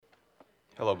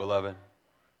Hello, beloved.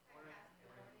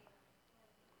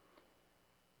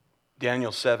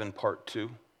 Daniel 7, part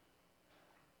 2.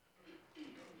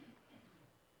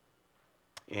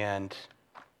 And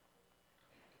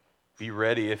be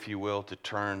ready, if you will, to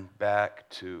turn back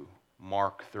to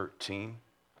Mark 13.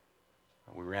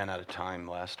 We ran out of time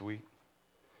last week.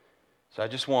 So I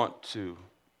just want to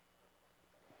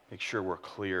make sure we're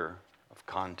clear of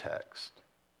context.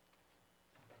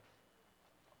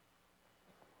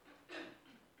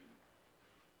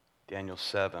 Daniel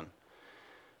 7.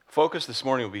 Focus this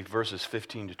morning will be verses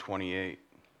 15 to 28.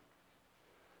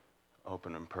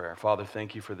 Open in prayer. Father,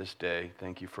 thank you for this day.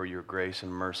 Thank you for your grace and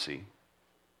mercy.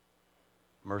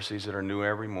 Mercies that are new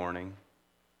every morning.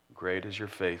 Great is your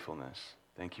faithfulness.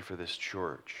 Thank you for this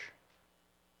church,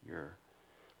 your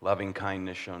loving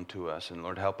kindness shown to us. And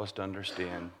Lord, help us to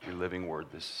understand your living word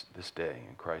this day.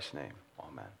 In Christ's name,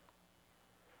 amen.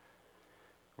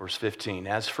 Verse 15,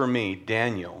 as for me,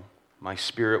 Daniel, my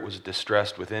spirit was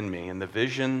distressed within me, and the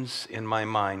visions in my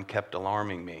mind kept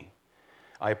alarming me.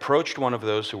 I approached one of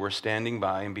those who were standing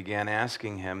by and began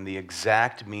asking him the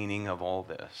exact meaning of all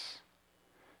this.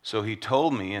 So he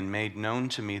told me and made known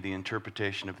to me the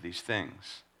interpretation of these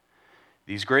things.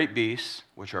 These great beasts,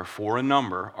 which are four in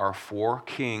number, are four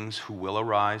kings who will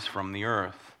arise from the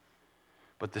earth.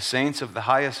 But the saints of the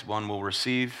highest one will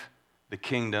receive the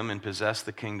kingdom and possess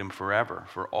the kingdom forever,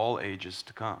 for all ages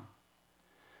to come.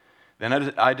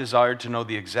 Then I desired to know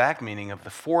the exact meaning of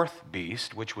the fourth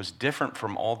beast, which was different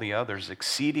from all the others,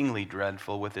 exceedingly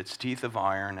dreadful, with its teeth of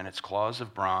iron and its claws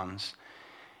of bronze,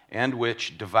 and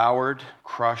which devoured,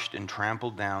 crushed, and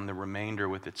trampled down the remainder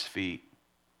with its feet,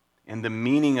 and the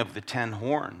meaning of the 10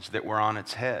 horns that were on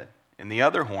its head, and the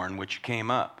other horn which came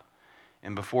up,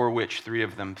 and before which 3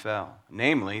 of them fell,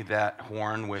 namely that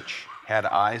horn which had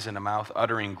eyes and a mouth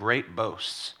uttering great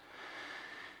boasts,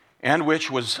 and which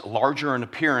was larger in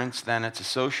appearance than its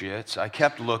associates. I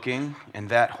kept looking, and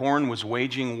that horn was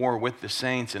waging war with the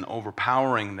saints and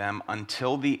overpowering them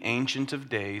until the Ancient of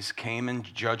Days came and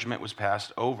judgment was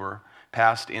passed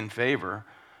in favor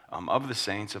of the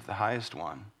saints of the highest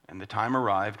one. And the time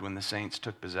arrived when the saints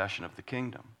took possession of the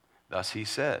kingdom. Thus he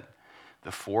said,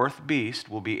 the fourth beast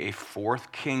will be a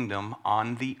fourth kingdom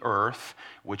on the earth,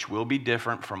 which will be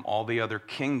different from all the other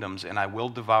kingdoms, and I will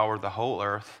devour the whole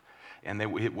earth, and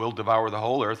it will devour the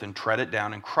whole earth and tread it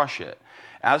down and crush it.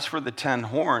 As for the 10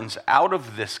 horns, out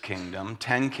of this kingdom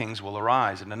 10 kings will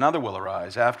arise, and another will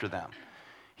arise after them.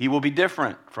 He will be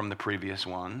different from the previous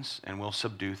ones and will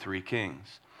subdue 3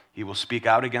 kings. He will speak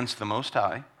out against the Most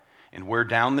High and wear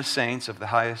down the saints of the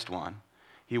highest one.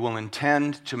 He will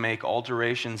intend to make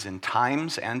alterations in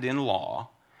times and in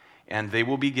law, and they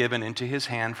will be given into his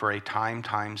hand for a time,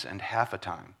 times, and half a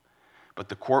time. But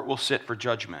the court will sit for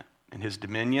judgment, and his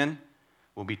dominion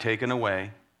will be taken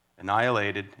away,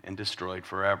 annihilated, and destroyed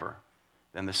forever.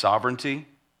 Then the sovereignty,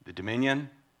 the dominion,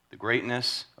 the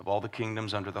greatness of all the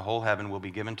kingdoms under the whole heaven will be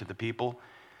given to the people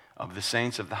of the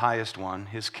saints of the highest one.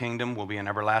 His kingdom will be an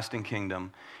everlasting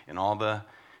kingdom, and all the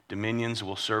dominions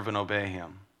will serve and obey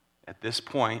him. At this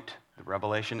point, the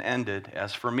revelation ended.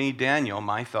 As for me, Daniel,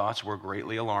 my thoughts were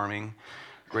greatly alarming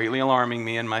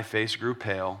me, and my face grew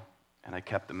pale, and I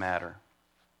kept the matter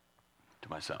to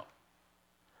myself.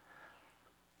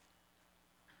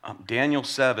 Daniel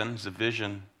 7 is a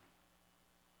vision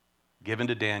given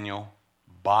to Daniel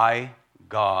by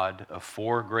God of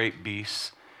 4 great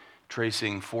beasts,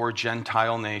 tracing 4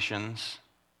 Gentile nations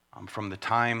from the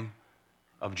time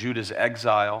of Judah's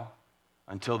exile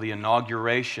until the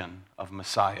inauguration of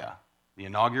Messiah, the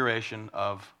inauguration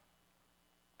of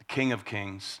the King of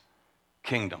Kings'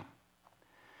 kingdom.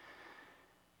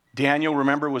 Daniel,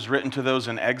 remember, was written to those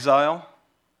in exile,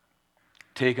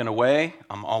 taken away,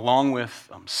 along with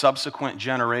subsequent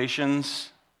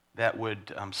generations that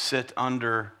would sit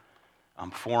under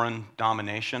foreign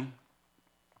domination,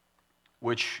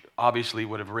 which obviously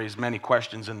would have raised many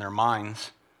questions in their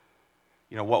minds.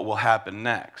 You know, what will happen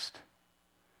next?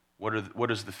 What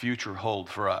does the future hold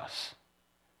for us?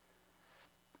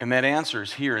 And that answer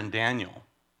is here in Daniel.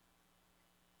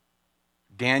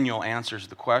 Daniel answers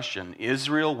the question.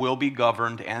 Israel will be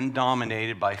governed and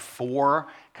dominated by 4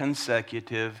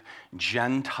 consecutive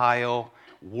Gentile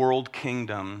world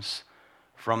kingdoms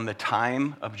from the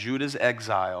time of Judah's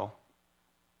exile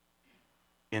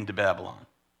into Babylon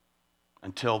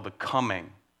until the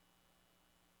coming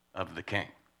of the king.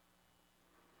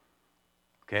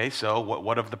 Okay, so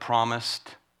what of the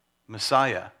promised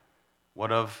Messiah?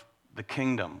 What of the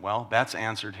kingdom? Well, that's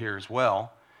answered here as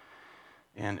well.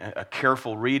 And a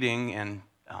careful reading and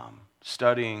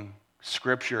studying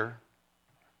Scripture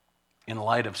in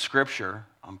light of Scripture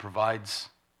provides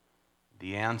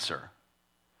the answer.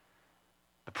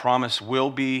 The promise will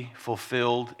be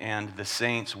fulfilled, and the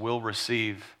saints will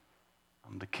receive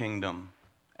the kingdom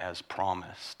as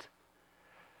promised.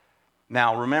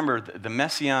 Now, remember, the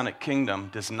Messianic kingdom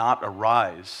does not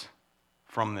arise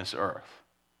from this earth.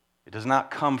 It does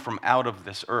not come from out of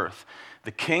this earth.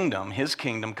 The kingdom, his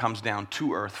kingdom, comes down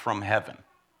to earth from heaven.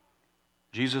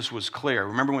 Jesus was clear.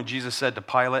 Remember when Jesus said to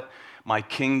Pilate, "My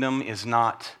kingdom is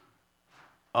not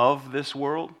of this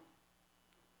world"?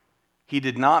 He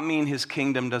did not mean his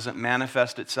kingdom doesn't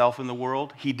manifest itself in the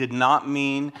world. He did not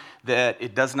mean that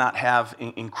it does not have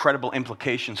incredible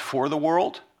implications for the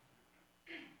world,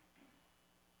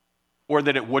 or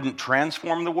that it wouldn't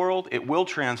transform the world. It will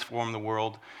transform the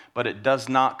world, but it does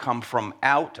not come from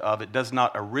out of, it does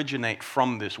not originate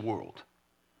from this world.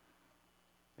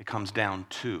 It comes down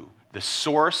to. The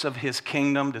source of his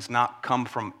kingdom does not come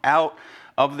from out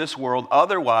of this world.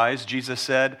 Otherwise, Jesus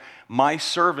said, my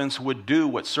servants would do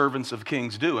what servants of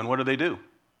kings do. And what do?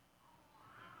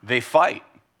 They fight.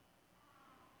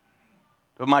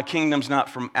 But my kingdom's not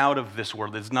from out of this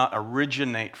world. It does not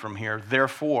originate from here.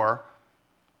 Therefore,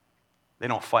 they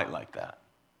don't fight like that.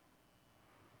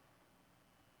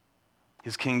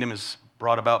 His kingdom is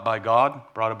brought about by God,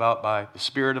 brought about by the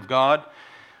Spirit of God.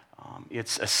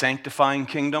 It's a sanctifying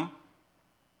kingdom.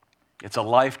 It's a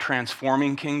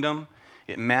life-transforming kingdom.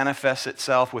 It manifests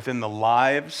itself within the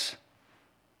lives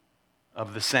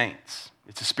of the saints.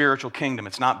 It's a spiritual kingdom.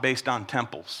 It's not based on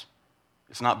temples.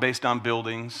 It's not based on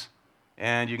buildings.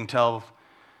 And you can tell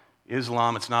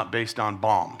Islam, it's not based on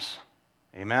bombs.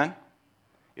 Amen?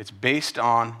 It's based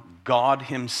on God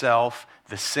himself.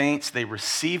 The saints, they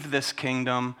receive this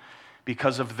kingdom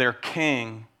because of their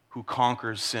king who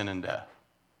conquers sin and death.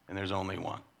 And there's only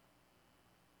one.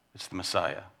 It's the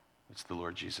Messiah. It's the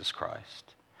Lord Jesus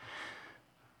Christ.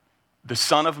 The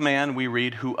Son of Man, we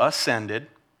read, who ascended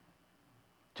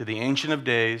to the Ancient of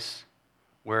Days,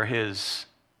 where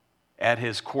at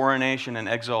his coronation and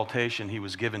exaltation, he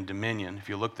was given dominion. If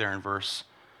you look there in verse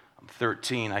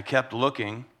 13, I kept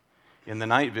looking in the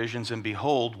night visions, and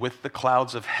behold, with the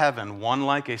clouds of heaven, one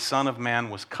like a son of man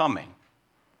was coming.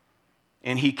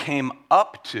 And he came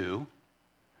up to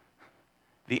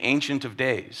the Ancient of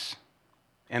Days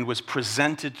and was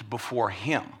presented before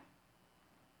him.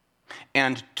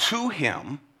 And to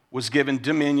him was given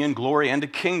dominion, glory, and a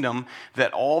kingdom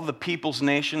that all the peoples,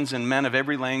 nations, and men of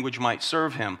every language might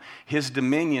serve him. His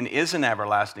dominion is an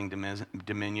everlasting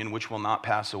dominion which will not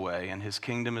pass away, and his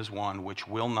kingdom is one which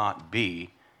will not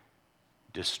be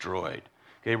destroyed.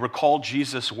 Okay, recall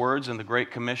Jesus' words in the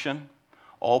Great Commission.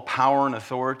 All power and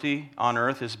authority on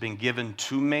earth has been given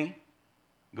to me.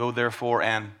 Go therefore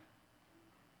and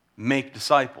make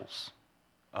disciples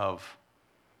of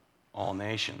all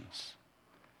nations.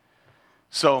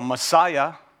 So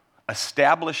Messiah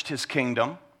established his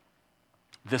kingdom.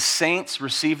 The saints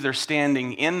receive their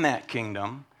standing in that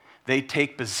kingdom. They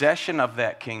take possession of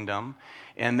that kingdom,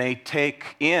 and they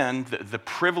take in the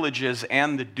privileges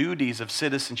and the duties of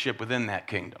citizenship within that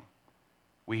kingdom.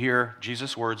 We hear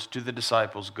Jesus' words to the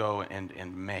disciples, go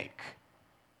and make.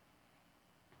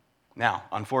 Now,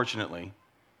 unfortunately,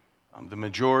 the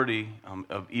majority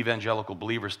of evangelical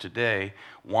believers today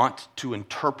want to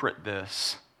interpret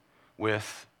this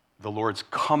with the Lord's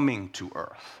coming to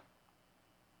earth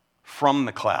from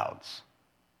the clouds.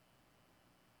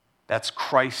 That's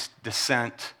Christ's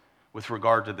descent with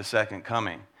regard to the second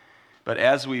coming. But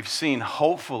as we've seen,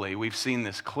 hopefully, we've seen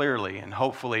this clearly, and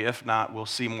hopefully, if not, we'll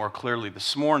see more clearly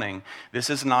this morning, this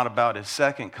is not about his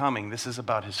second coming, this is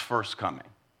about his first coming.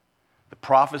 The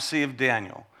prophecy of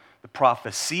Daniel, the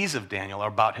prophecies of Daniel are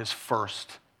about his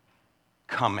first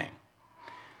coming.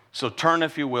 So turn,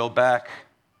 if you will, back,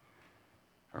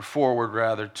 or forward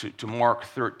rather, to Mark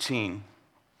 13.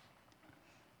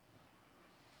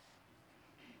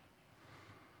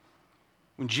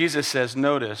 When Jesus says,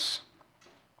 notice,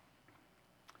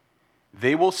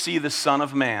 they will see the Son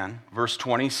of Man, verse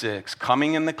 26,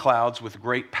 coming in the clouds with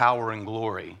great power and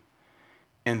glory.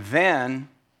 And then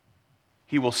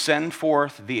he will send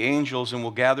forth the angels and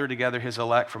will gather together his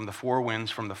elect from the four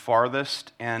winds, from the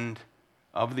farthest end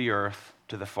of the earth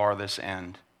to the farthest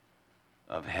end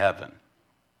of heaven.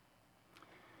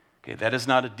 Okay, that is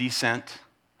not a descent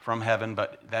from heaven,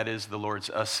 but that is the Lord's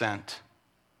ascent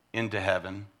into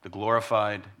heaven, the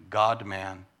glorified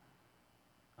God-man,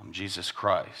 Jesus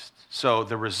Christ. So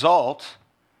the result,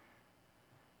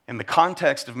 in the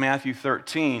context of Matthew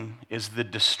 13, is the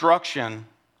destruction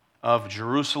of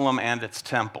Jerusalem and its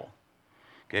temple.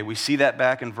 Okay, we see that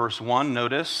back in verse 1.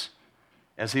 Notice,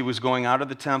 as he was going out of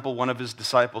the temple, one of his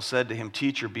disciples said to him,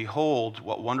 Teacher, behold,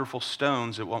 what wonderful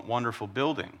stones and what wonderful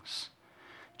buildings.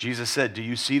 Jesus said, "Do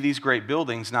you see these great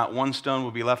buildings? Not one stone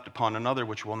will be left upon another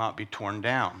which will not be torn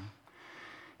down."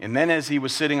 And then as he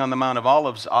was sitting on the Mount of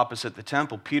Olives opposite the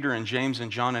temple, Peter and James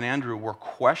and John and Andrew were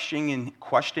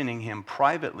questioning him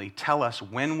privately. "Tell us,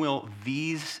 when will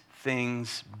these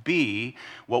things be?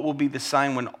 What will be the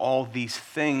sign when all these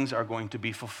things are going to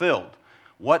be fulfilled?"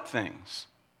 What things?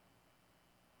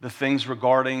 The things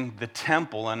regarding the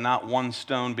temple and not one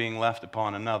stone being left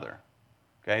upon another.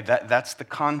 Okay, that's the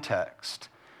context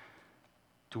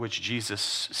to which Jesus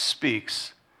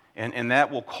speaks, and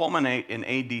that will culminate in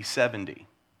AD 70.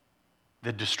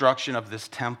 The destruction of this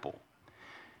temple.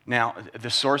 Now, the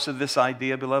source of this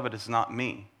idea, beloved, is not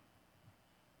me.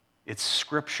 It's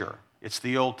Scripture. It's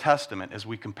the Old Testament. As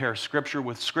we compare Scripture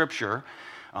with Scripture,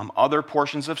 other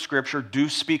portions of Scripture do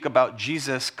speak about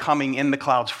Jesus coming in the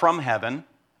clouds from heaven,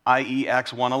 i.e.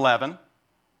 Acts 1:11,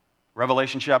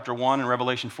 Revelation chapter 1 and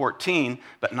Revelation 14,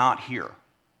 but not here.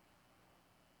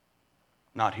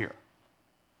 Not here.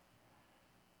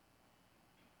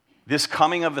 This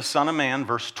coming of the Son of Man,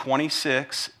 verse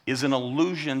 26, is an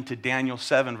allusion to Daniel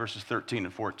 7, verses 13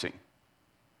 and 14.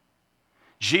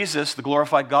 Jesus, the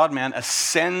glorified God-man,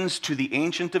 ascends to the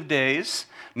Ancient of Days,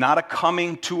 not a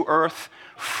coming to earth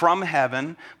from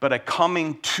heaven, but a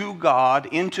coming to God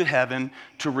into heaven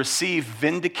to receive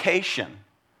vindication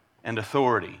and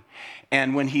authority.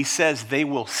 And when he says they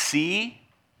will see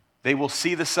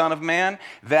the Son of Man,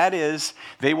 that is,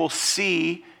 they will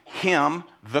see him,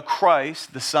 the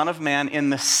Christ, the Son of Man, in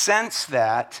the sense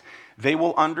that they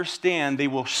will understand, they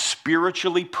will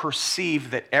spiritually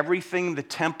perceive that everything the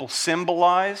temple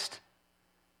symbolized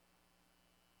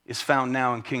is found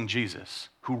now in King Jesus,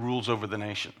 who rules over the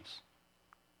nations.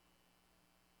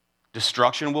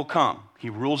 Destruction will come. He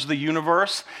rules the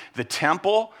universe. The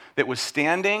temple that was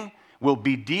standing will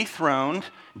be dethroned.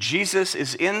 Jesus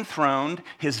is enthroned.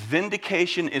 His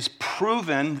vindication is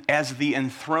proven as the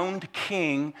enthroned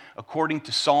king according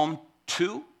to Psalm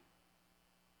 2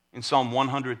 and Psalm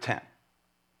 110.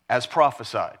 As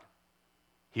prophesied,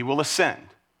 he will ascend,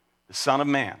 the Son of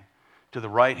Man, to the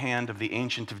right hand of the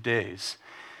Ancient of Days.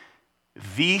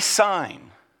 The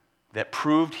sign that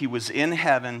proved he was in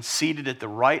heaven, seated at the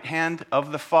right hand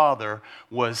of the Father,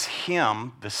 was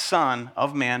him, the Son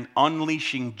of Man,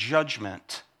 unleashing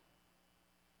judgment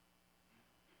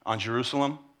on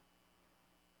Jerusalem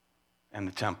and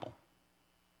the temple.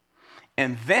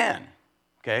 And then,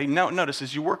 okay, notice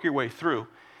as you work your way through,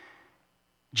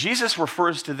 Jesus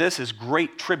refers to this as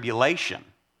great tribulation.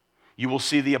 You will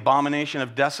see the abomination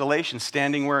of desolation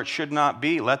standing where it should not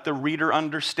be. Let the reader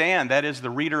understand. That is the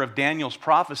reader of Daniel's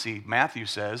prophecy, Matthew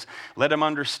says. Let him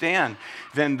understand.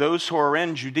 Then those who are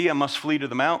in Judea must flee to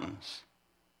the mountains.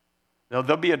 Now,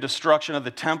 there'll be a destruction of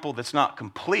the temple that's not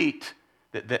complete,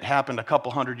 that happened a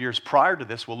couple hundred years prior to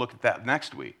this. We'll look at that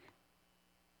next week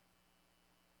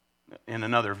in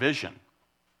another vision.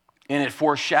 And it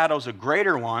foreshadows a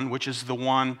greater one, which is the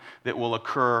one that will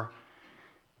occur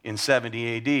in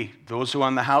 70 AD. Those who are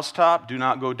on the housetop, do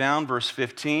not go down, verse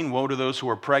 15. Woe to those who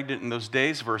are pregnant in those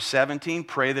days, verse 17.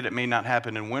 Pray that it may not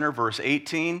happen in winter, verse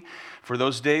 18. For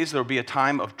those days there will be a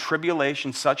time of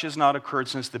tribulation such as not occurred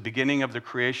since the beginning of the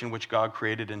creation which God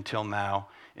created until now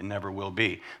and never will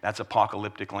be. That's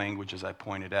apocalyptic language, as I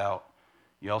pointed out.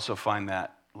 You also find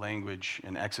that language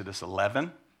in Exodus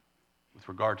 11 with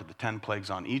regard to the 10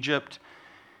 plagues on Egypt.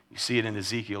 You see it in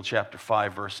Ezekiel chapter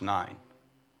 5, verse 9.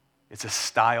 It's a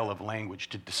style of language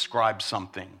to describe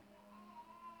something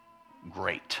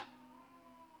great.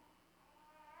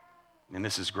 And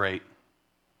this is great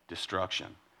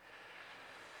destruction.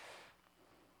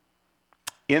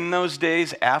 In those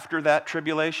days after that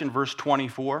tribulation, verse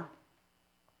 24,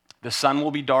 the sun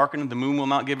will be darkened, the moon will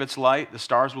not give its light, the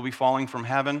stars will be falling from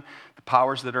heaven, the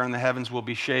powers that are in the heavens will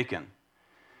be shaken.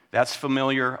 That's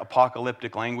familiar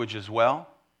apocalyptic language as well.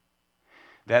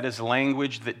 That is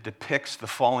language that depicts the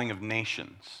falling of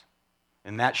nations.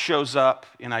 And that shows up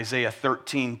in Isaiah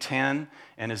 13:10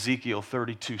 and Ezekiel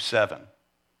 32:7.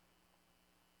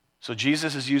 So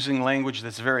Jesus is using language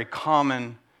that's very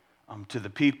common to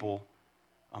the people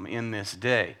in this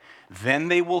day. Then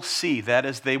they will see, that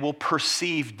is, they will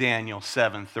perceive Daniel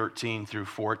 7:13 through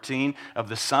 14 of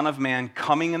the Son of Man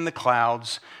coming in the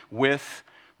clouds with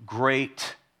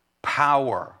great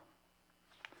power.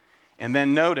 And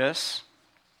then notice,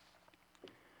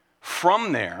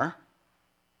 from there,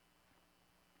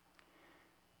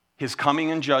 his coming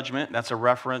in judgment, that's a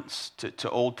reference to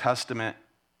Old Testament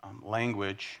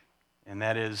language, and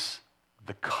that is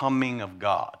the coming of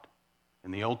God.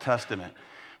 In the Old Testament,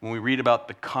 when we read about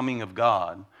the coming of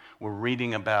God, we're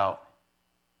reading about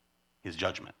his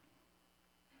judgment.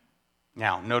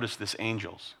 Now, notice this,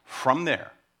 angels. From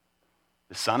there,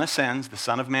 The Son ascends, the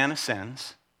Son of Man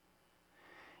ascends,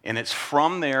 and it's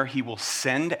from there he will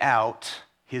send out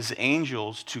his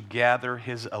angels to gather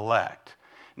his elect.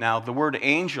 Now, the word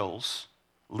angels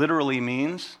literally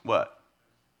means what?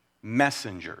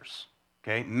 Messengers.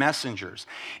 Okay, messengers.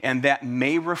 And that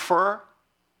may refer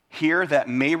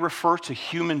to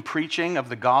human preaching of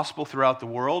the gospel throughout the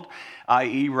world,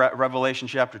 i.e. Revelation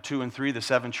chapter 2 and 3, the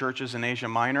 7 churches in Asia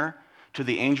Minor, to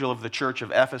the angel of the church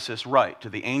of Ephesus, right. To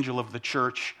the angel of the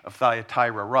church of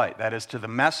Thyatira, right. That is, to the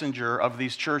messenger of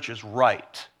these churches,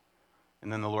 right.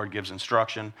 And then the Lord gives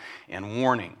instruction and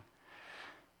warning.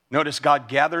 Notice God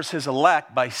gathers his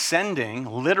elect by sending,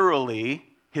 literally,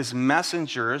 his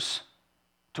messengers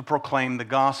to proclaim the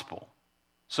gospel.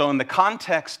 So in the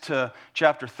context to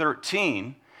chapter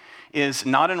 13 is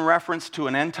not in reference to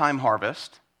an end-time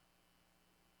harvest.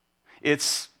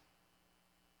 It's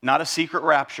not a secret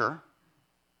rapture,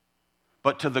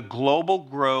 but to the global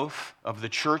growth of the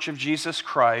Church of Jesus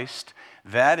Christ,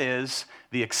 that is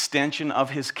the extension of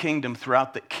his kingdom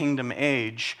throughout the kingdom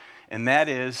age, and that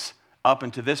is, up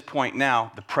until this point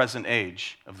now, the present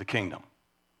age of the kingdom.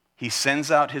 He sends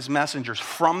out his messengers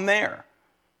from there.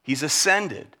 He's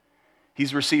ascended.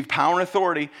 He's received power and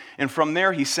authority, and from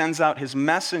there he sends out his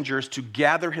messengers to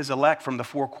gather his elect from the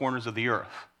four corners of the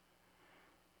earth.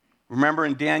 Remember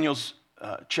in Daniel's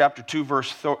chapter 2,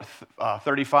 verse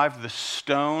 35, the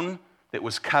stone that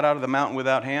was cut out of the mountain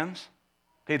without hands?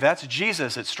 Okay, that's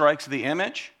Jesus. It strikes the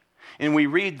image. And we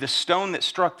read the stone that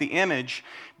struck the image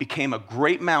became a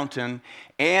great mountain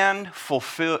and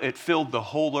it filled the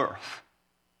whole earth.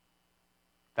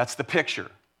 That's the picture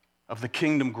of the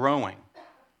kingdom growing.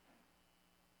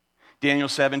 Daniel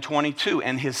 7:22,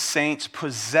 and his saints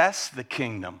possess the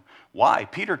kingdom. Why?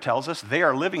 Peter tells us they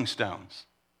are living stones.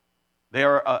 They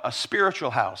are a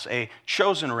spiritual house, a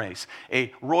chosen race,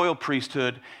 a royal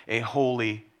priesthood, a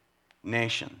holy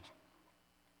nation.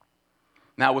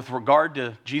 Now, with regard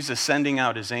to Jesus sending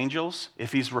out his angels,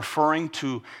 if he's referring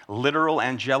to literal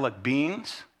angelic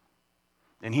beings,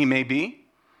 and he may be,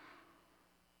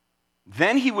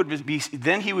 then he would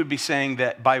be saying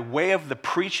that by way of the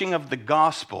preaching of the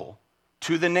gospel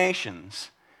to the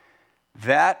nations,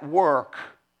 that work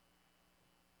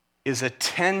is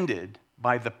attended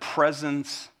by the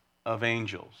presence of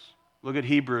angels. Look at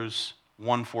Hebrews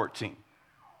 1:14.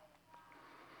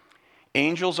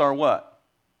 Angels are what?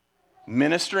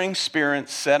 Ministering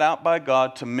spirits set out by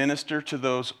God to minister to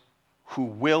those who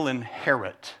will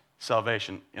inherit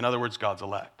salvation. In other words, God's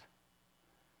elect.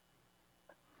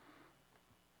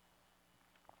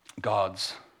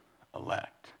 God's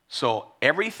elect. So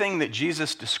everything that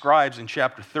Jesus describes in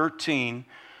chapter 13,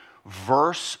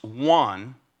 verse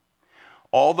 1,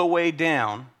 all the way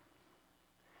down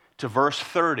to verse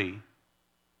 30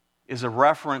 is a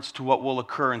reference to what will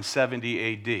occur in 70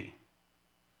 AD.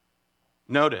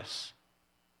 Notice,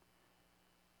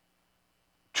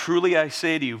 truly I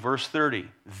say to you, verse 30,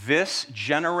 this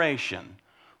generation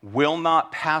will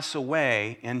not pass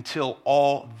away until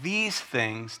all these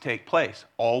things take place.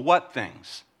 All what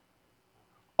things?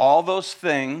 All those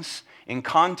things in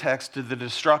context to the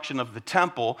destruction of the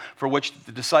temple for which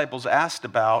the disciples asked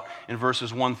about in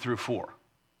verses 1 through 4.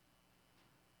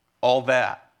 All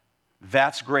that.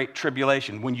 That's great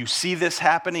tribulation. When you see this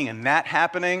happening and that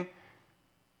happening,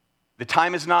 the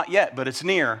time is not yet, but it's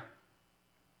near.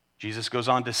 Jesus goes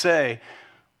on to say,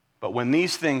 but when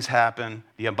these things happen,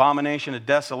 the abomination of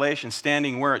desolation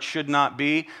standing where it should not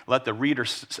be, let the reader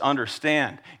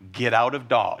understand. Get out of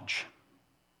Dodge.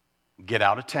 Get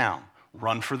out of town.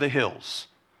 Run for the hills.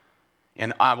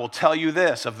 And I will tell you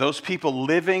this, of those people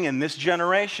living in this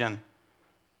generation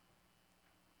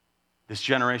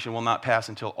will not pass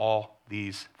until all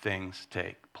these things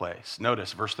take place.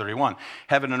 Notice verse 31.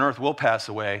 Heaven and earth will pass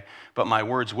away, but my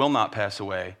words will not pass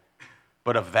away.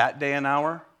 But of that day and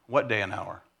hour, what day and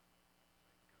hour?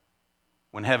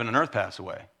 When heaven and earth pass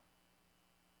away,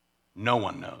 no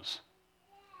one knows.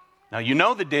 Now you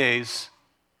know the days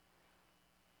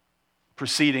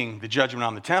preceding the judgment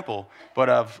on the temple, but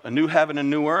of a new heaven and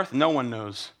new earth, no one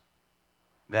knows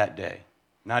that day.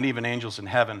 Not even angels in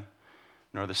heaven,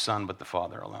 nor the Son, but the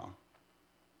Father alone.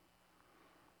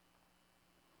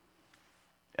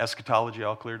 Eschatology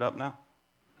all cleared up now?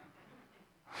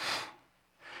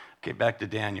 Okay, back to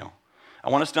Daniel. I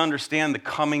want us to understand the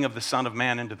coming of the Son of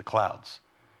Man into the clouds.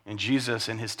 And Jesus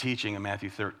in his teaching in Matthew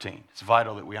 13. It's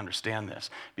vital that we understand this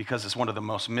because it's one of the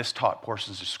most mistaught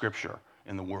portions of Scripture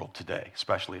in the world today,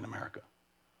 especially in America.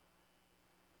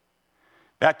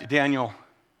 Back to Daniel,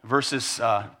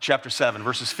 chapter 7,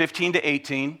 verses 15 to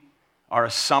 18 are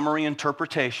a summary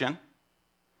interpretation.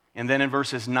 And then in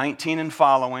verses 19 and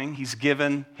following, he's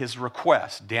given his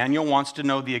request. Daniel wants to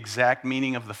know the exact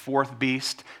meaning of the fourth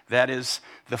beast, that is,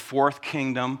 the fourth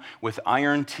kingdom with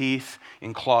iron teeth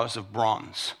and claws of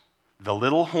bronze. The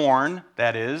little horn,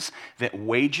 that is, that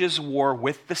wages war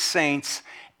with the saints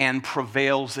and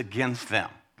prevails against them.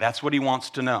 That's what he wants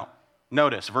to know.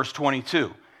 Notice, verse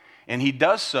 22. And he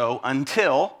does so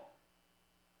until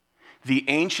the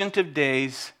Ancient of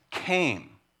Days came.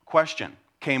 Question,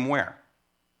 came where?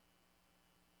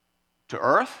 To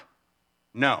earth?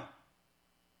 No.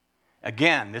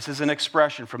 Again, this is an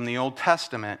expression from the Old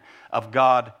Testament of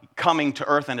God coming to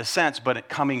earth in a sense, but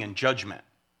coming in judgment.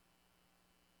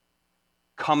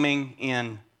 Coming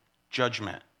in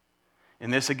judgment.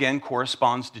 And this again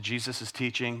corresponds to Jesus'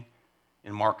 teaching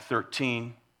in Mark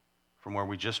 13, from where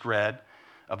we just read,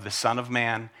 of the Son of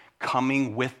Man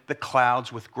coming with the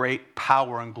clouds with great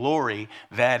power and glory,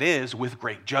 that is, with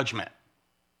great judgment.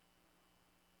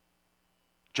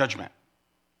 Judgment.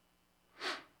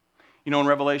 You know, in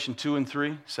Revelation 2 and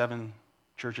 3, 7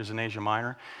 churches in Asia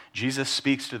Minor, Jesus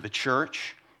speaks to the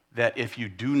church that if you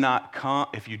do not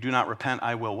repent,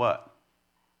 I will what?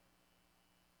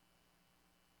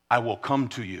 I will come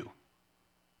to you.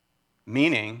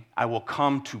 Meaning, I will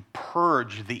come to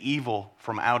purge the evil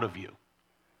from out of you.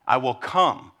 I will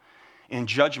come in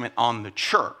judgment on the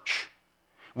church,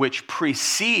 which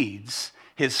precedes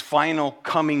his final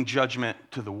coming judgment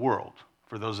to the world,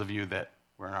 for those of you that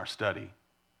were in our study.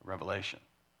 Revelation.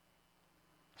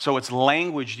 So it's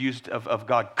language used of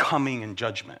God coming in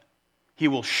judgment. He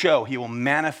will show, he will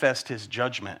manifest his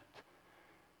judgment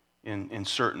in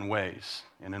certain ways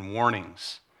and in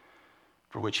warnings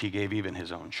for which he gave even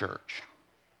his own church.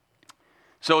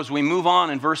 So as we move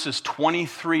on in verses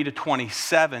 23 to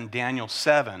 27, Daniel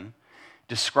 7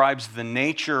 describes the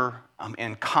nature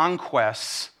and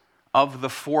conquests of the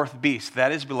fourth beast.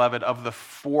 That is, beloved, of the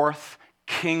fourth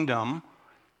kingdom,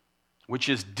 which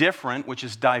is different, which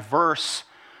is diverse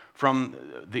from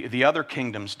the other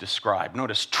kingdoms described.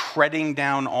 Notice, treading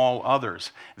down all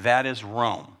others. That is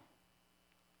Rome.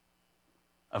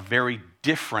 A very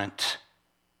different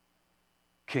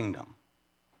kingdom.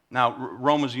 Now,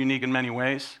 Rome was unique in many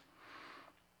ways.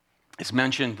 As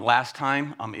mentioned last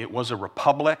time, it was a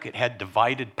republic. It had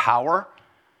divided power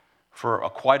for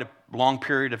quite a long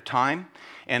period of time.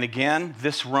 And again,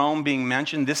 this Rome being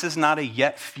mentioned, this is not a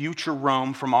yet future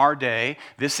Rome from our day.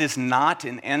 This is not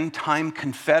an end-time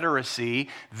confederacy.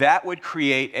 That would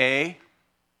create a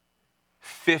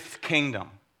fifth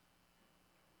kingdom.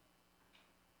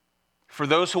 For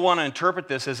those who want to interpret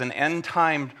this as an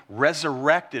end-time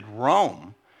resurrected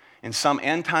Rome, in some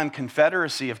end-time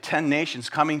confederacy of 10 nations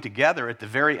coming together at the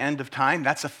very end of time,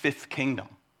 that's a fifth kingdom.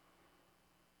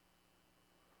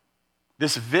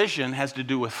 This vision has to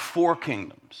do with 4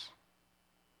 kingdoms,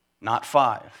 not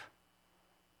 5.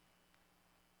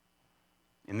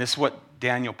 And this is what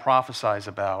Daniel prophesies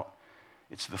about.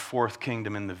 It's the 4th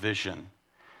kingdom in the vision.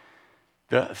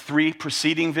 The 3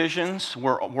 preceding visions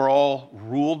were all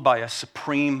ruled by a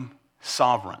supreme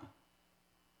sovereign.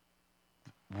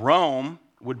 Rome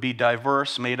would be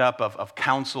diverse, made up of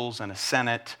councils and a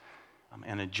senate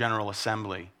and a general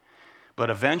assembly.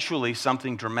 But eventually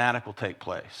something dramatic will take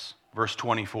place. Verse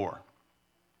 24.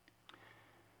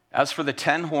 As for the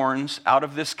 10 horns, out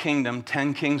of this kingdom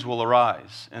 10 kings will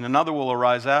arise, and another will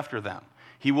arise after them.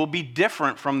 He will be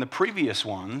different from the previous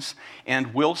ones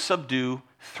and will subdue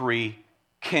 3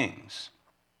 kings.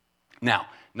 Now,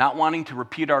 not wanting to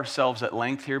repeat ourselves at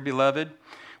length here, beloved,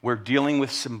 we're dealing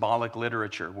with symbolic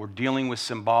literature. We're dealing with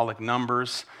symbolic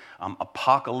numbers,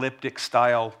 apocalyptic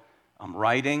style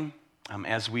writing,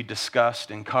 as we discussed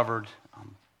and covered,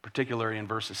 particularly in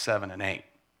verses 7 and 8.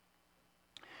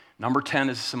 Number 10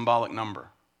 is a symbolic number.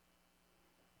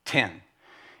 10.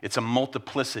 It's a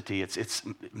multiplicity. It's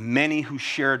many who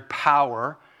shared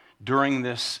power during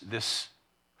this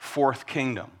 4th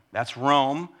kingdom. That's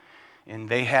Rome, and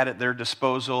they had at their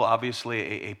disposal,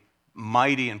 obviously, a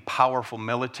mighty and powerful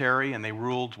military, and they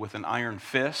ruled with an iron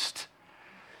fist.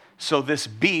 So this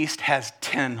beast has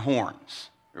 10 horns.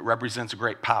 It represents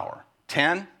great power.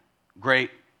 10,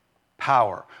 great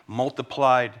power.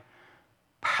 Multiplied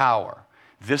power.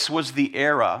 This was the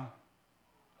era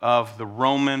of the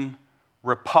Roman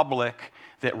Republic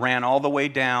that ran all the way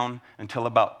down until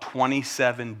about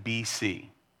 27 BC.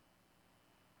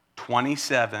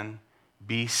 27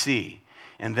 BC.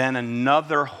 And then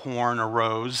another horn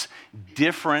arose,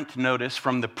 different, notice,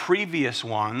 from the previous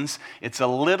ones. It's a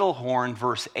little horn,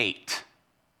 verse 8.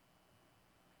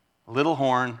 Little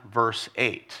horn, verse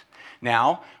 8.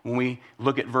 Now, when we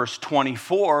look at verse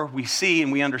 24, we see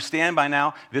and we understand by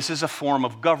now this is a form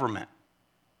of government.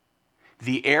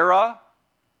 The era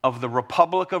of the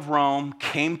Republic of Rome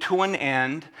came to an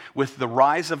end with the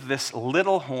rise of this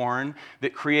little horn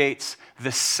that creates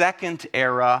the second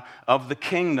era of the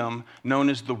kingdom known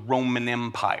as the Roman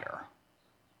Empire.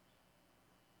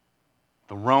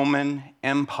 The Roman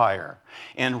Empire.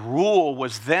 And rule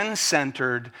was then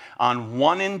centered on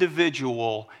one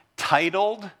individual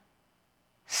titled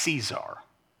Caesar.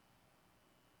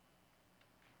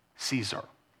 Caesar.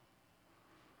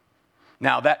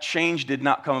 Now, that change did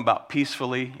not come about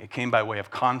peacefully. It came by way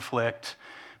of conflict,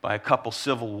 by a couple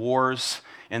civil wars,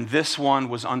 and this one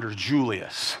was under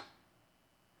Julius,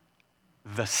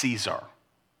 the Caesar.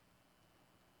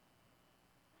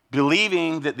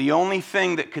 Believing that the only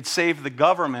thing that could save the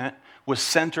government was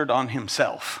centered on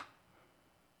himself.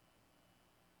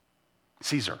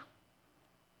 Caesar,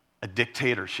 a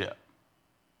dictatorship.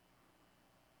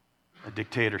 A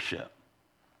dictatorship.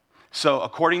 So,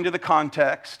 according to the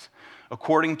context,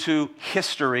 according to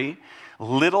history,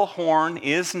 little horn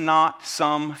is not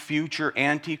some future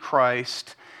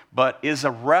antichrist, but is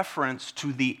a reference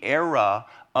to the era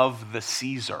of the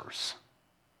Caesars.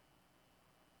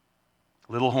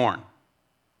 Little horn.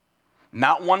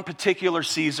 Not one particular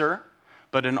Caesar,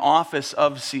 but an office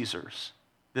of Caesars.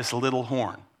 This little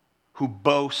horn, who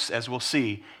boasts, as we'll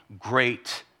see,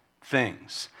 great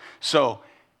things. So,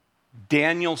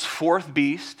 Daniel's fourth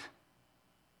beast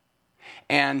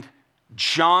and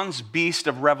John's beast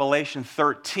of Revelation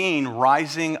 13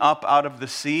 rising up out of the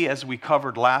sea, as we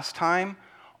covered last time,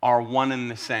 are one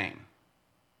and the same.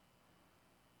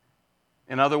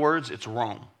 In other words, it's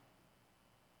Rome.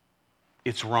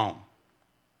 It's Rome.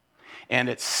 And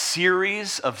its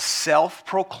series of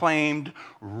self-proclaimed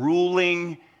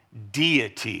ruling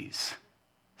deities.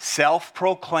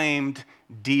 Self-proclaimed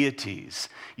deities.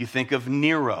 You think of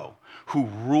Nero, who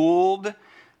ruled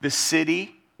the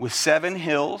city with 7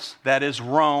 hills, that is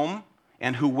Rome,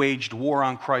 and who waged war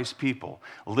on Christ's people.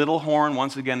 Little horn,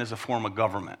 once again, is a form of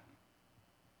government.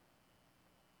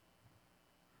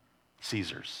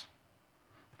 Caesars.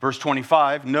 Verse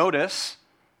 25, notice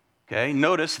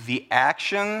the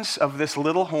actions of this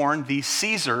little horn, these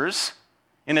Caesars,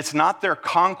 and it's not their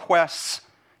conquests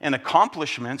and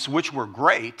accomplishments, which were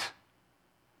great,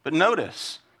 but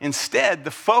notice, instead, the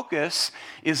focus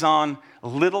is on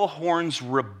little horn's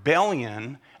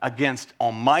rebellion against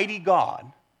Almighty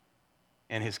God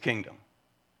and his kingdom.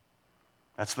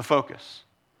 That's the focus.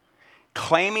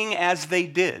 Claiming, as they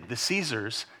did, the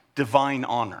Caesars, divine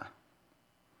honor.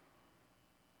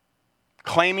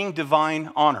 Claiming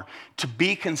divine honor, to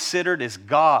be considered as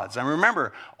gods. And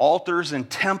remember, altars and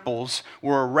temples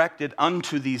were erected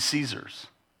unto these Caesars.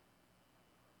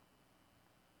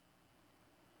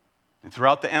 And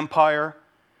throughout the empire,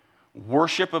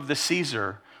 worship of the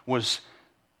Caesar was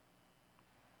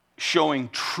showing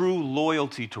true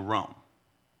loyalty to Rome.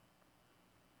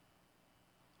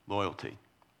 Loyalty.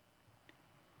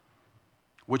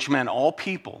 Which meant all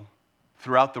people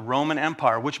throughout the Roman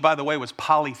Empire, which, by the way, was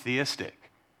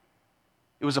polytheistic.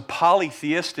 It was a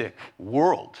polytheistic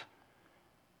world,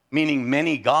 meaning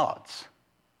many gods,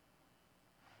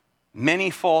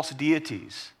 many false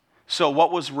deities. So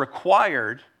what was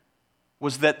required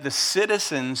was that the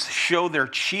citizens show their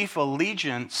chief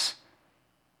allegiance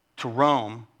to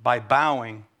Rome by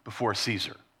bowing before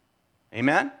Caesar.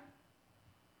 Amen?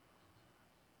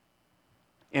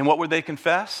 And what would they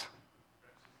confess?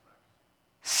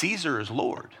 Caesar is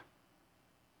Lord.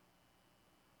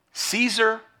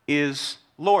 Caesar is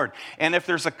Lord. And if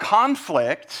there's a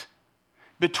conflict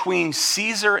between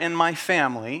Caesar and my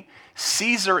family,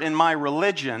 Caesar and my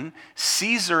religion,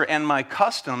 Caesar and my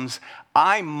customs,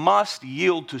 I must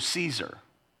yield to Caesar.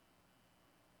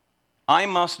 I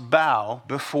must bow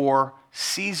before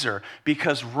Caesar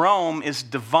because Rome is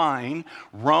divine.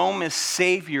 Rome is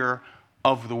Savior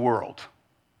of the world.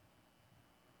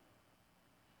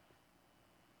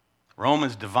 Rome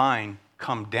is divine,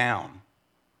 come down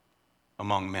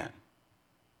among men.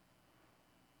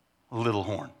 Little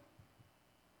horn.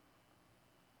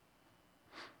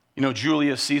 You know,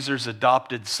 Julius Caesar's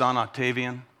adopted son,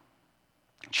 Octavian,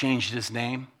 changed his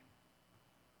name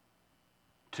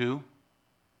to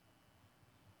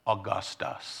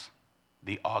Augustus,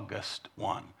 the august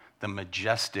one, the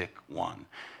majestic one,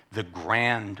 the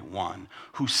grand one,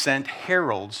 who sent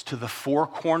heralds to the four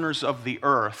corners of the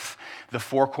earth, the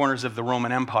four corners of the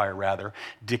Roman Empire, rather,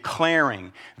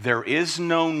 declaring, there is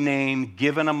no name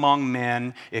given among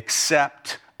men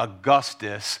except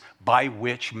Augustus by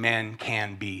which men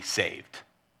can be saved.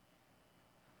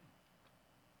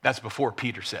 That's before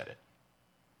Peter said it,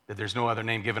 that there's no other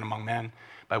name given among men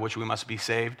by which we must be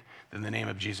saved than the name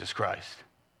of Jesus Christ,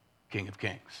 King of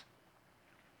Kings.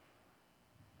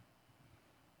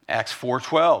 Acts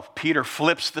 4:12, Peter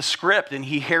flips the script and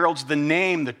he heralds the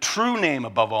name, the true name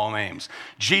above all names,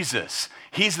 Jesus.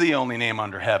 He's the only name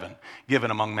under heaven given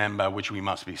among men by which we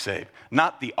must be saved,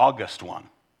 not the august one.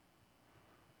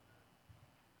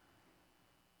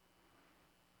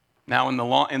 Now,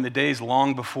 in the days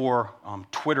long before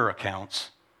Twitter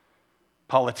accounts,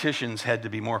 politicians had to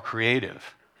be more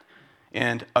creative.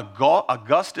 And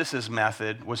Augustus's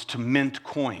method was to mint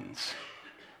coins.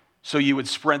 So you would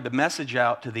spread the message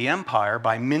out to the empire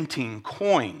by minting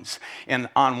coins. And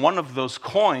on one of those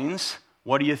coins,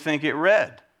 what do you think it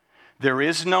read? There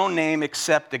is no name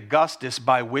except Augustus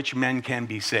by which men can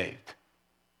be saved.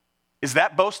 Is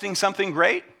that boasting something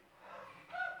great?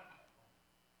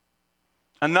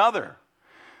 On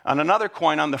another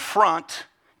coin on the front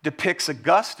depicts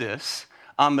Augustus.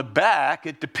 On the back,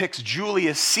 it depicts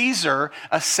Julius Caesar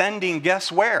ascending,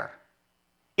 guess where?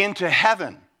 Into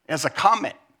heaven as a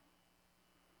comet.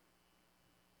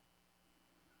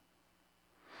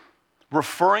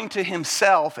 Referring to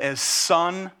himself as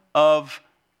Son of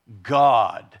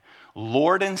God,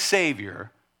 Lord and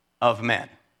Savior of men.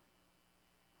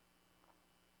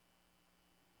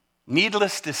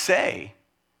 Needless to say,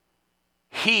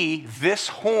 this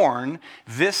horn,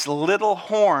 this little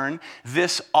horn,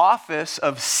 this office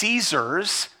of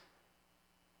Caesar's,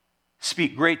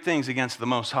 speak great things against the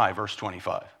Most High, verse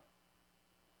 25.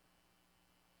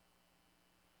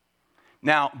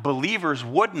 Now, believers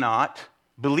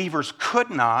could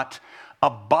not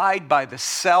abide by the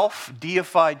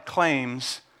self-deified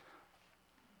claims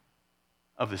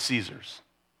of the Caesars,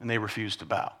 and they refused to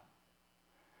bow.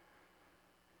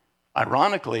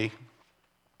 Ironically,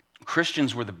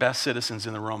 Christians were the best citizens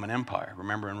in the Roman Empire.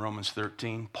 Remember in Romans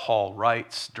 13, Paul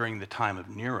writes during the time of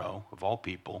Nero, of all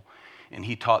people, and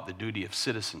he taught the duty of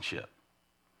citizenship.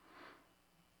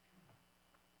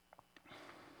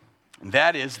 And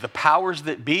that is, the powers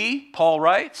that be, Paul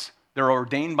writes, they're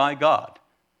ordained by God.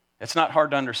 It's not hard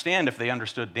to understand if they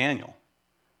understood Daniel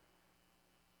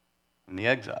in the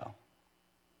exile.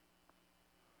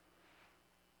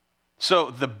 So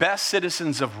the best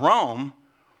citizens of Rome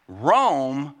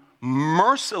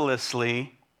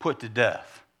mercilessly put to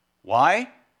death. Why?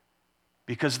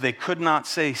 Because they could not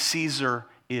say Caesar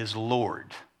is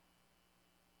Lord.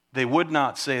 They would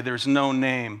not say there's no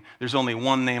name, there's only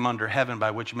one name under heaven by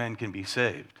which men can be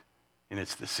saved, and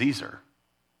it's the Caesar.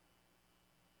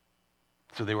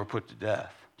 So they were put to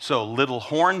death. So little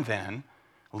horn,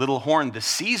 the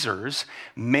Caesars,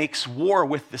 makes war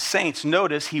with the saints.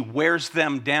 Notice he wears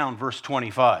them down, verse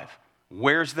 25.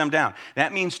 Wears them down.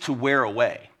 That means to wear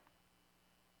away.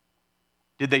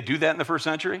 Did they do that in the first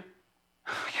century?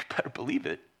 You better believe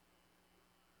it.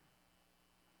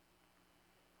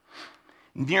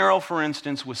 Nero, for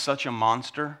instance, was such a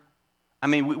monster. I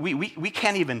mean, we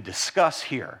can't even discuss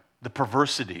here the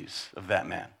perversities of that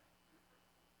man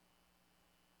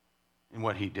and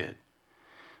what he did.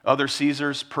 Other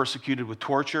Caesars persecuted with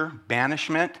torture,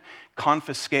 banishment,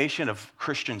 confiscation of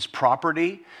Christians'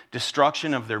 property,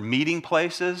 destruction of their meeting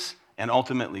places, and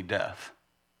ultimately death.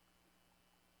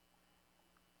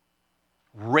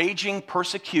 Raging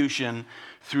persecution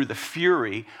through the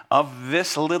fury of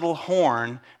this little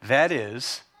horn, that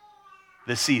is,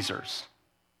 the Caesars,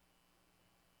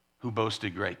 who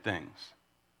boasted great things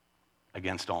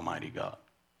against Almighty God.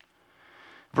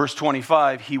 Verse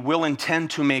 25, he will intend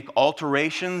to make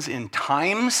alterations in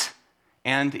times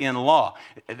and in law.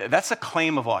 That's a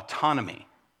claim of autonomy.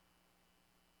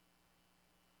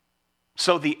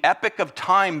 So the epoch of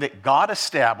time that God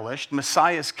established,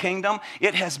 Messiah's kingdom,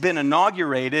 it has been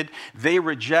inaugurated. They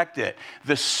reject it.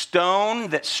 The stone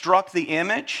that struck the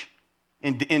image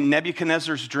in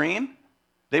Nebuchadnezzar's dream,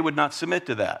 they would not submit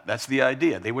to that. That's the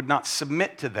idea. They would not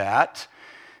submit to that.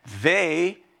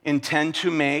 They intend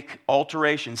to make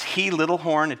alterations. He, little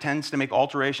horn, intends to make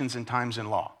alterations in times and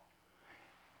law.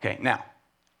 Okay, now,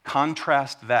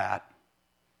 contrast that,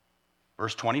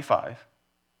 verse 25,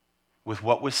 with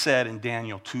what was said in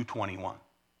Daniel 2:21.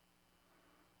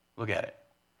 Look at it.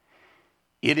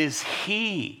 It is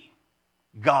he,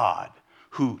 God,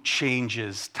 who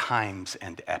changes times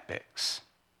and epochs.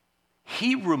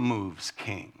 He removes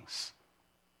kings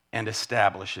and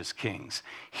establishes kings.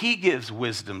 He gives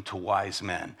wisdom to wise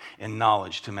men and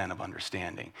knowledge to men of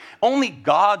understanding. Only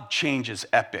God changes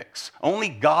epochs. Only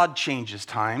God changes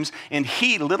times. And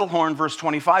he, little horn, verse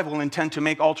 25, will intend to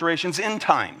make alterations in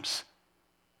times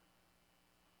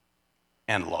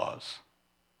and laws.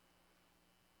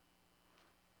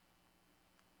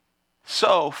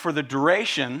 So, for the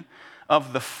duration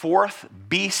of the fourth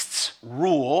beast's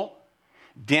rule,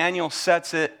 Daniel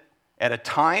sets it at a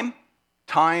time,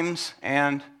 times,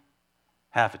 and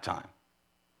half a time.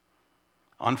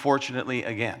 Unfortunately,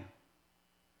 again,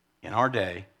 in our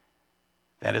day,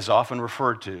 that is often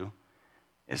referred to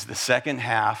as the second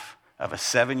half of a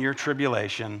 7-year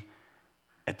tribulation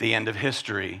at the end of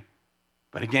history.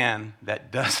 But again,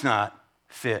 that does not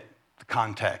fit the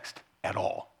context at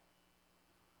all.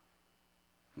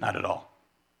 Not at all.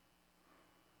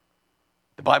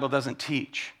 The Bible doesn't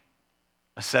teach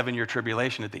a 7-year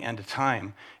tribulation at the end of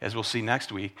time, as we'll see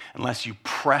next week, unless you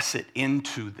press it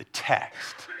into the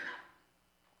text.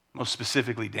 Most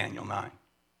specifically, Daniel 9.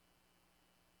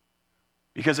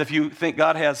 Because if you think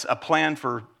God has a plan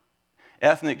for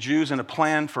ethnic Jews and a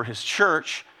plan for his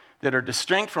church that are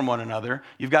distinct from one another,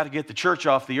 you've got to get the church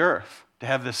off the earth to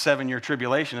have this 7-year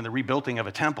tribulation and the rebuilding of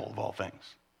a temple, of all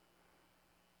things.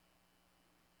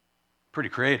 Pretty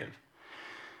creative.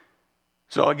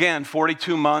 So again,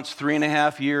 42 months,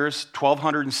 3.5 years,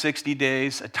 1,260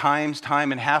 days, a times,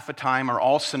 time, and half a time are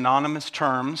all synonymous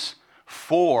terms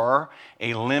for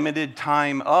a limited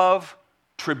time of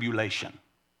tribulation.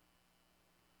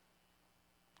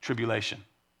 Tribulation.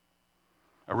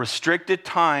 A restricted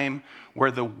time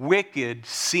where the wicked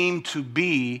seem to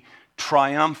be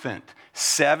triumphant.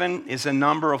 7 is a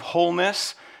number of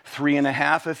wholeness.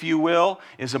 3.5, if you will,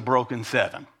 is a broken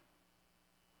 7.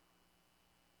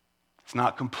 It's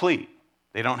not complete.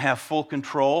 They don't have full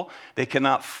control. They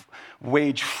cannot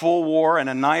wage full war and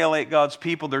annihilate God's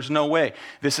people. There's no way.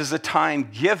 This is a time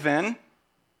given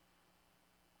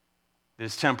that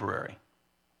is temporary,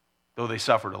 though they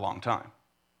suffered a long time.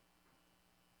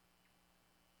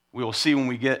 We will see when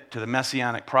we get to the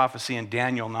messianic prophecy in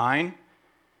Daniel 9.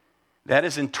 That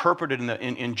is interpreted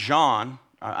in John,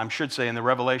 I should say in the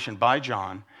Revelation by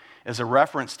John, as a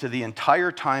reference to the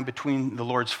entire time between the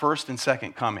Lord's first and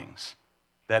second comings.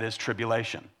 That is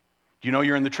tribulation. Do you know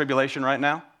you're in the tribulation right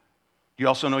now? Do you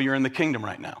also know you're in the kingdom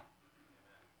right now?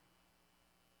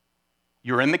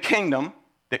 You're in the kingdom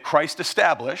that Christ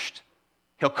established.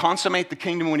 He'll consummate the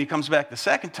kingdom when he comes back the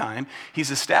second time. He's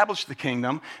established the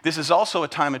kingdom. This is also a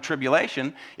time of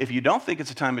tribulation. If you don't think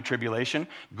it's a time of tribulation,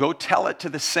 go tell it to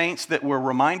the saints that we're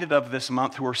reminded of this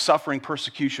month who are suffering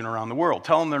persecution around the world.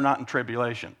 Tell them they're not in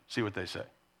tribulation. See what they say.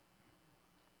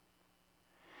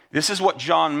 This is what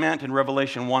John meant in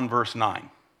Revelation 1, verse 9.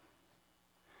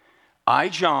 I,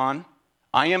 John,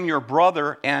 I am your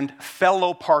brother and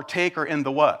fellow partaker in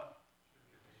the what?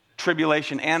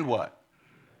 Tribulation and what?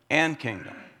 And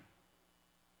kingdom.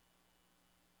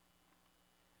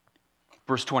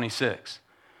 Verse 26.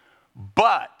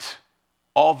 But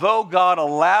although God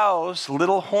allows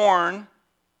little horn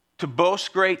to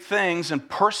boast great things and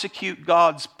persecute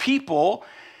God's people,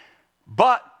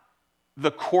 but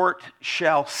the court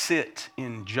shall sit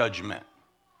in judgment,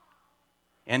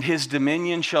 and his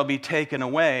dominion shall be taken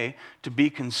away to be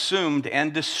consumed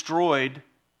and destroyed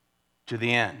to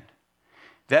the end.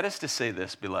 That is to say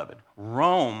this, beloved,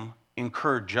 Rome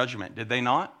incurred judgment, did they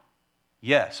not?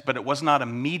 Yes, but it was not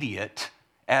immediate,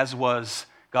 as was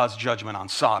God's judgment on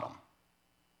Sodom.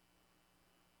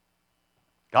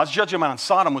 God's judgment on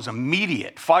Sodom was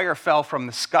immediate. Fire fell from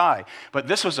the sky. But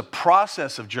this was a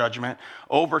process of judgment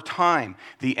over time.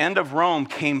 The end of Rome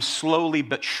came slowly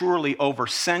but surely over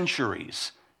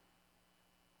centuries,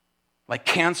 like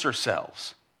cancer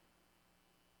cells,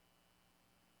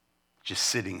 just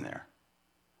sitting there.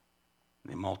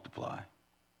 They multiply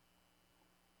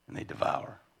and they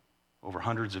devour over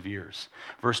hundreds of years.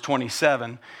 Verse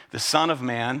 27, the Son of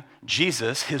Man,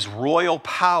 Jesus, his royal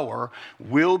power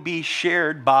will be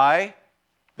shared by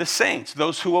the saints,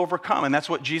 those who overcome. And that's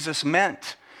what Jesus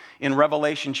meant in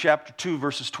Revelation chapter 2,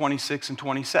 verses 26 and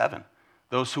 27.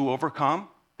 Those who overcome,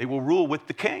 they will rule with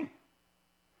the King.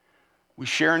 We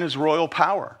share in his royal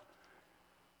power.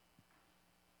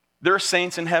 There are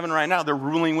saints in heaven right now. They're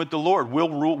ruling with the Lord.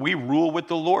 We rule with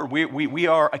the Lord. We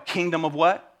are a kingdom of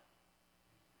what?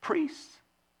 Priests.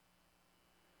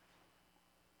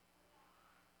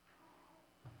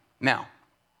 Now,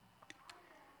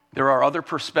 there are other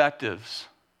perspectives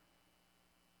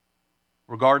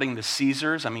regarding the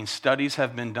Caesars. Studies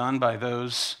have been done by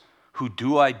those who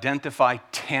do identify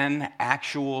 10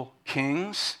 actual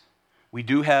kings. We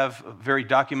do have a very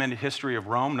documented history of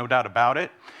Rome, no doubt about it.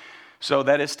 So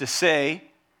that is to say,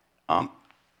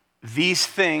 these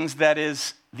things, that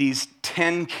is, these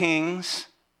 10 kings,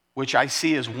 which I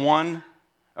see as one,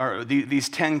 or these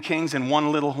 10 kings and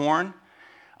one little horn.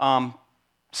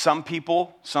 Some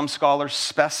people, some scholars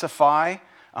specify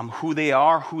who they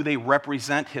are, who they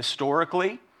represent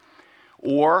historically,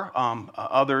 or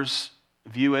others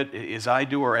view it as I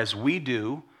do or as we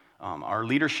do, our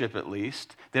leadership at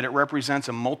least, that it represents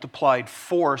a multiplied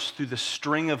force through the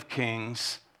string of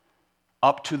kings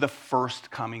up to the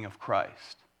first coming of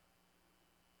Christ.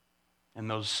 in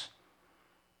those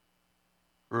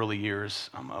early years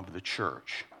of the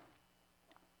church.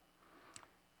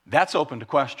 That's open to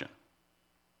question.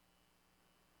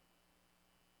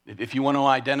 If you want to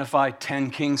identify 10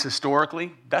 kings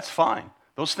historically, that's fine.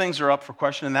 Those things are up for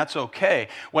question, and that's okay.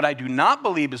 What I do not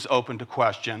believe is open to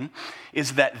question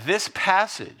is that this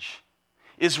passage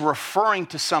is referring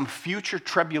to some future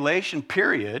tribulation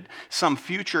period, some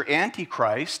future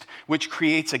antichrist, which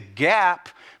creates a gap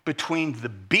between the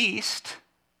beast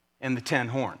and the 10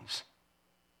 horns.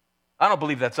 I don't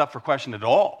believe that's up for question at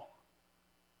all.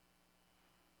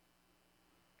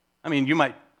 I mean, you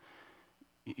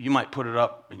might put it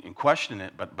up and question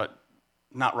it, but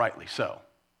not rightly so.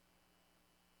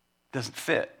 It doesn't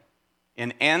fit.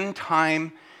 An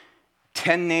end-time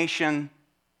 10-nation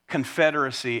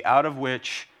confederacy out of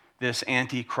which this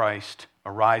antichrist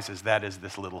arises, that is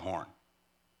this little horn.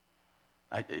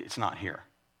 It's not here.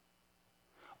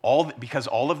 Because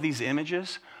all of these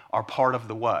images are part of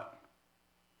the what?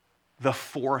 The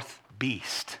fourth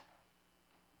beast.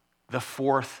 The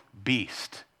fourth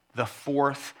beast. The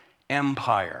fourth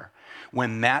empire.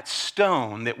 When that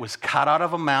stone that was cut out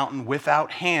of a mountain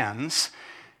without hands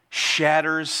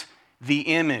shatters the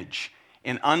image.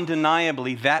 And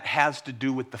undeniably, that has to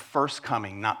do with the first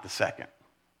coming, not the second,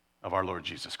 of our Lord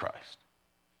Jesus Christ.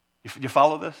 You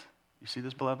follow this? You see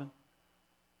this, beloved?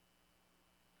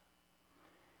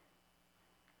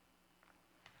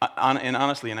 And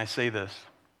honestly, and I say this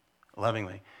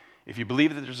lovingly, if you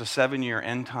believe that there's a 7-year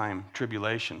end-time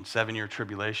tribulation, 7-year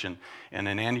tribulation, and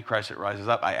an antichrist that rises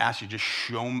up, I ask you, just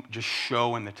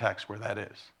show in the text where that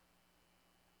is.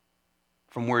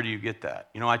 From where do you get that?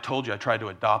 You know, I told you I tried to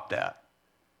adopt that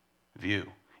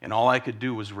view, and all I could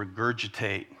do was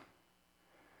regurgitate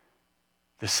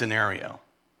the scenario.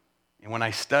 And when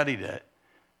I studied it,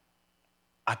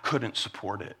 I couldn't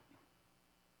support it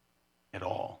at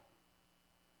all.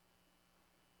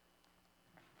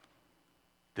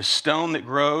 The stone that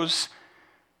grows,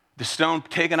 the stone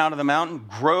taken out of the mountain,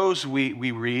 grows,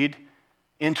 we read,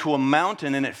 into a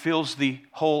mountain, and it fills the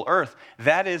whole earth.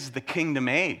 That is the kingdom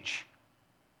age.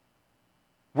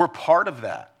 We're part of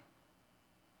that.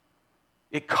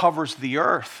 It covers the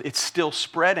earth. It's still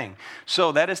spreading.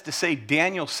 So that is to say,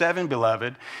 Daniel 7,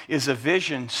 beloved, is a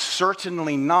vision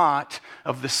certainly not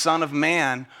of the Son of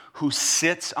Man who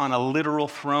sits on a literal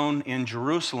throne in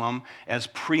Jerusalem as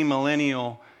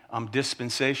premillennial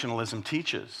dispensationalism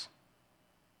teaches.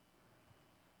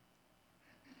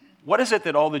 What is it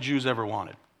that all the Jews ever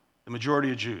wanted? The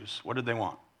majority of Jews, what did they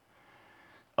want?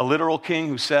 A literal king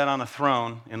who sat on a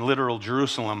throne in literal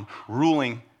Jerusalem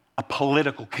ruling a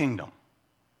political kingdom.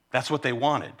 That's what they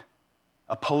wanted.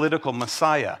 A political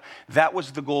Messiah. That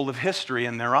was the goal of history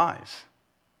in their eyes.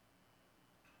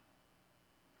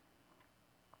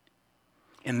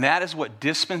 And that is what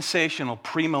dispensational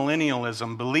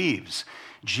premillennialism believes.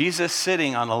 Jesus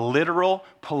sitting on a literal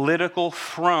political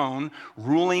throne,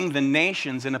 ruling the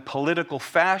nations in a political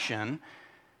fashion,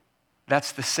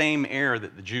 that's the same error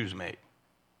that the Jews made.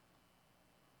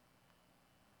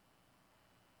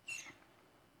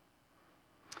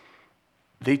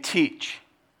 They teach,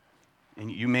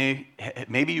 and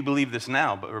maybe you believe this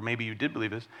now, or maybe you did believe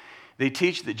this, they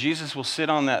teach that Jesus will sit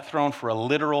on that throne for a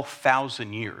literal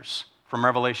 1,000 years, from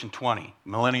Revelation 20,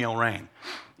 millennial reign.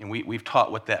 And we've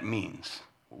taught what that means.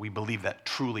 What we believe that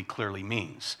truly, clearly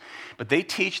means. But they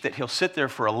teach that he'll sit there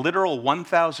for a literal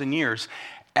 1,000 years,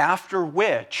 after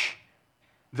which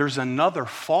there's another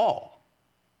fall.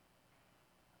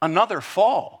 Another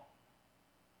fall.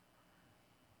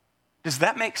 Does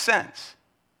that make sense?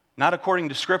 Not according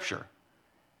to Scripture.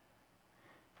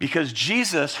 Because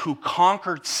Jesus, who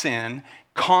conquered sin,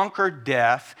 conquered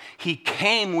death, he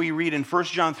came, we read in 1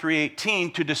 John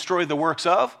 3:18, to destroy the works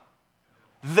of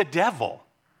the devil.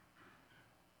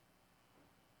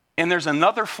 And there's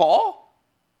another fall?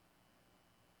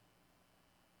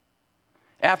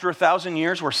 After 1,000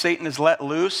 years where Satan is let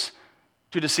loose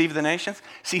to deceive the nations?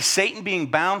 See, Satan being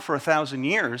bound for 1,000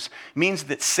 years means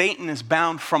that Satan is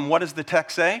bound from, what does the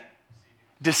text say?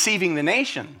 Deceiving the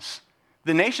nations.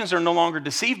 The nations are no longer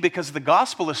deceived because the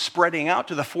gospel is spreading out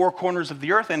to the four corners of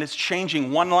the earth, and it's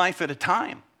changing one life at a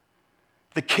time.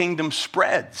 The kingdom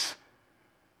spreads.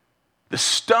 The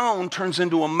stone turns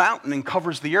into a mountain and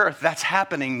covers the earth. That's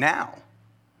happening now.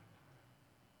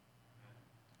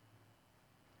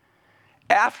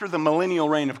 After the millennial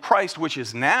reign of Christ, which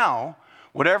is now,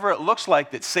 whatever it looks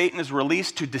like that Satan is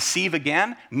released to deceive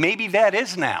again, maybe that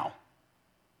is now.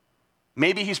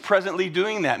 Maybe he's presently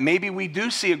doing that. Maybe we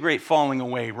do see a great falling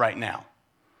away right now.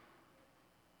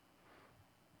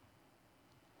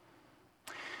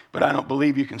 But I don't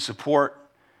believe you can support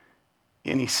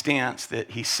any stance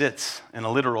that he sits in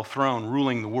a literal throne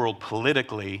ruling the world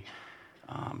politically.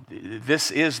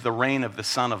 This is the reign of the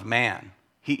Son of Man.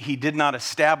 He did not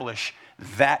establish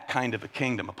that kind of a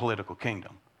kingdom, a political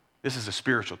kingdom. This is a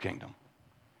spiritual kingdom.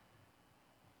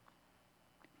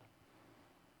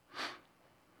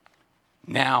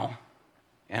 Now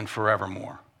and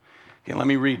forevermore. Okay, let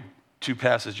me read two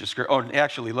passages. Oh,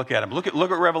 actually, look at them. Look at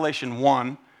Revelation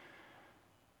 1,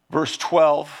 verse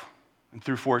 12 and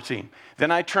through 14.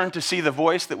 Then I turned to see the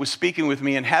voice that was speaking with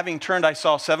me, and having turned, I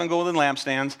saw 7 golden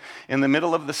lampstands. In the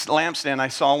middle of the lampstand, I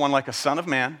saw one like a son of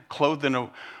man, clothed in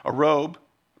a robe,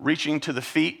 reaching to the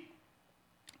feet,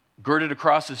 girded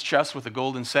across his chest with a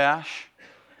golden sash.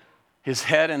 His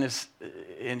head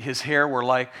and his hair were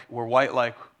white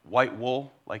like white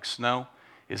wool, like snow.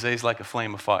 His eyes like a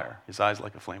flame of fire. His eyes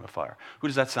like a flame of fire. Who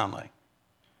does that sound like?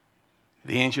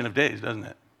 The Ancient of Days, doesn't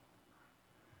it?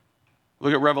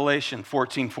 Look at Revelation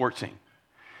 14:14.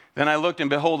 Then I looked, and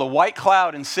behold, a white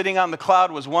cloud, and sitting on the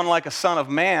cloud was one like a son of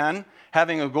man,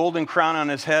 having a golden crown on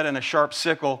his head and a sharp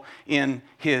sickle in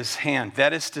his hand.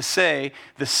 That is to say,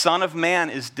 the Son of Man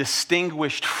is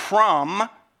distinguished from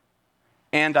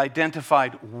and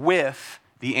identified with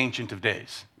the Ancient of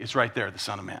Days. It's right there, the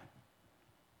Son of Man,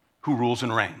 who rules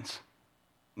and reigns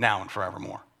now and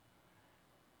forevermore.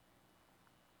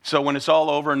 So when it's all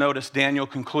over, notice Daniel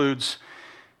concludes,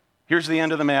 here's the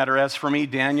end of the matter. As for me,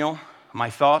 Daniel, my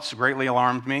thoughts greatly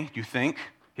alarmed me. Do you think?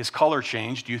 His color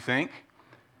changed, do you think?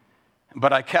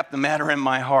 But I kept the matter in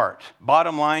my heart.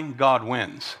 Bottom line, God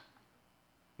wins.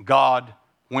 God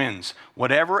wins.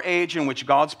 Whatever age in which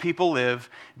God's people live,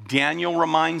 Daniel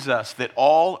reminds us that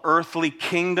all earthly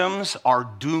kingdoms are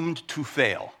doomed to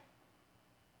fail.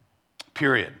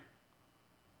 Period.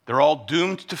 They're all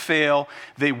doomed to fail.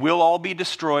 They will all be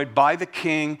destroyed by the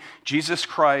King, Jesus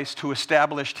Christ, who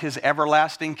established his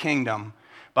everlasting kingdom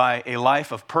by a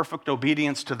life of perfect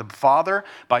obedience to the Father,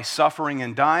 by suffering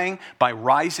and dying, by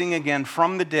rising again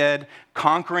from the dead,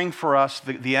 conquering for us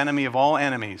the enemy of all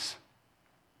enemies,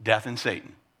 death and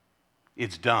Satan.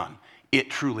 It's done. It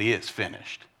truly is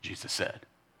finished, Jesus said.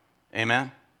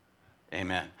 Amen?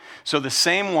 Amen. So the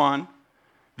same one,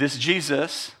 this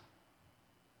Jesus,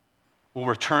 will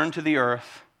return to the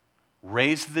earth,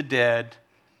 raise the dead,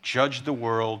 judge the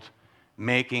world,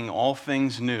 making all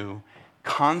things new,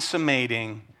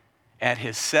 consummating at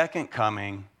his second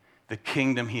coming the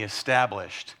kingdom he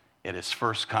established at his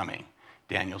first coming.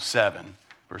 Daniel 7,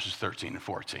 verses 13 and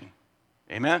 14.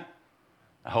 Amen?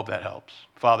 I hope that helps.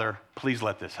 Father, please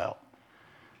let this help.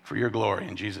 For your glory,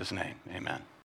 in Jesus' name, amen.